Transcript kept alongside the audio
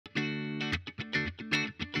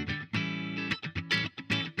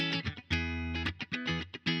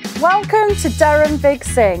Welcome to Durham Big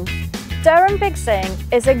Sing. Durham Big Sing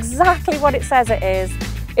is exactly what it says it is.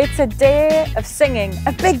 It's a day of singing,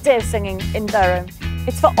 a big day of singing in Durham.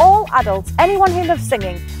 It's for all adults, anyone who loves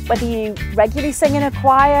singing, whether you regularly sing in a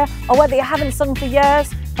choir or whether you haven't sung for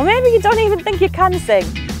years, or maybe you don't even think you can sing.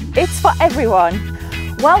 It's for everyone.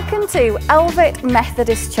 Welcome to Elvit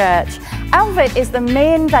Methodist Church. Elvit is the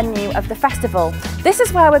main venue of the festival. This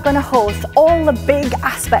is where we're going to host all the big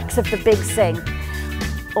aspects of the Big Sing.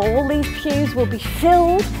 All these pews will be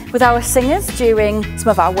filled with our singers during some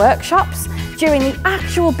of our workshops, during the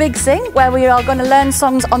actual Big Sing, where we are going to learn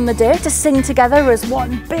songs on the day to sing together as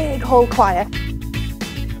one big whole choir.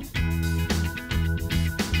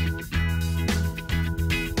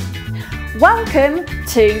 Welcome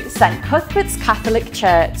to St Cuthbert's Catholic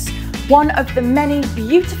Church, one of the many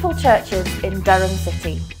beautiful churches in Durham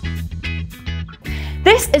City.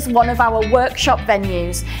 This is one of our workshop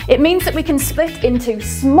venues. It means that we can split into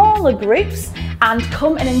smaller groups and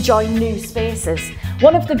come and enjoy new spaces.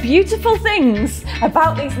 One of the beautiful things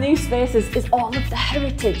about these new spaces is all of the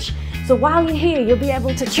heritage. So while you're here, you'll be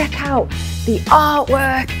able to check out the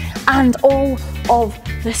artwork and all of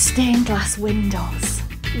the stained glass windows.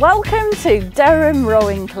 Welcome to Durham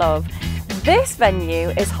Rowing Club. This venue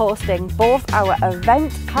is hosting both our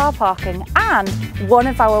event car parking and one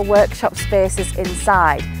of our workshop spaces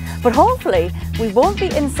inside. But hopefully we won't be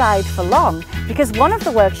inside for long, because one of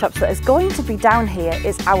the workshops that is going to be down here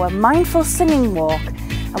is our mindful singing walk,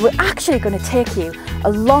 and we're actually going to take you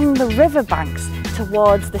along the riverbanks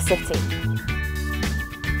towards the city.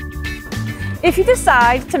 If you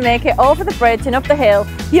decide to make it over the bridge and up the hill,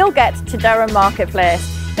 you'll get to Durham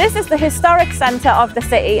Marketplace. This is the historic centre of the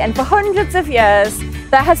city, and for hundreds of years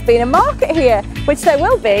there has been a market here, which there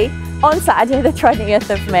will be on Saturday the 20th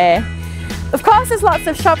of May. Of course there's lots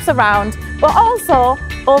of shops around, but also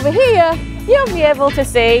over here you'll be able to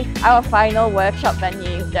see our final workshop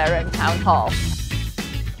venue, Durham Town Hall.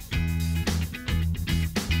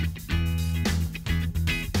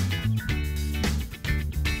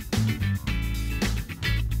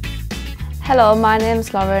 Hello, my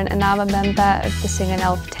name's Lauren and I'm a member of the Sing and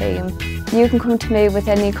Elf team. You can come to me with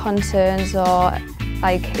any concerns or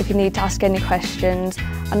if you need to ask any questions.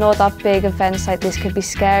 I know that big events like this can be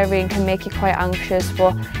scary and can make you quite anxious,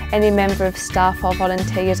 but any member of staff or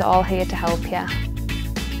volunteers are all here to help you.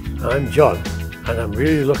 I'm John and I'm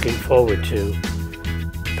really looking forward to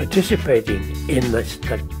participating in this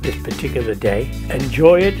particular day.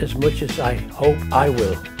 Enjoy it as much as I hope I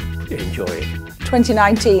will enjoy it.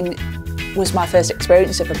 2019 was my first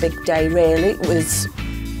experience of a big day really. It was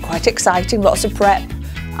quite exciting, lots of prep,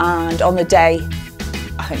 and on the day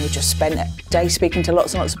I think we just spent a day speaking to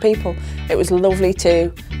lots and lots of people. It was lovely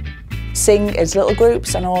to sing as little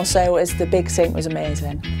groups and also as the Big Sing was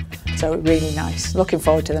amazing. So really nice. Looking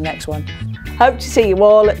forward to the next one. Hope to see you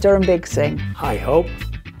all at Durham Big Sing. I hope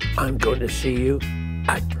I'm going to see you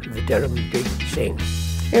at the Durham Big Sing.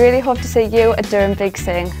 We really hope to see you at Durham Big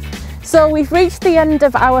Sing. So we've reached the end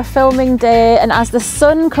of our filming day, and as the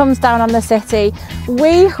sun comes down on the city,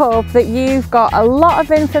 we hope that you've got a lot of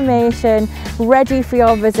information ready for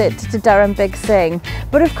your visit to Durham Big Sing.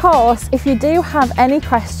 But of course, if you do have any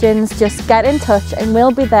questions, just get in touch and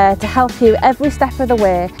we'll be there to help you every step of the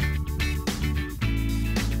way.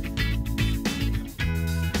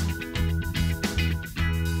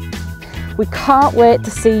 We can't wait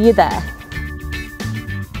to see you there.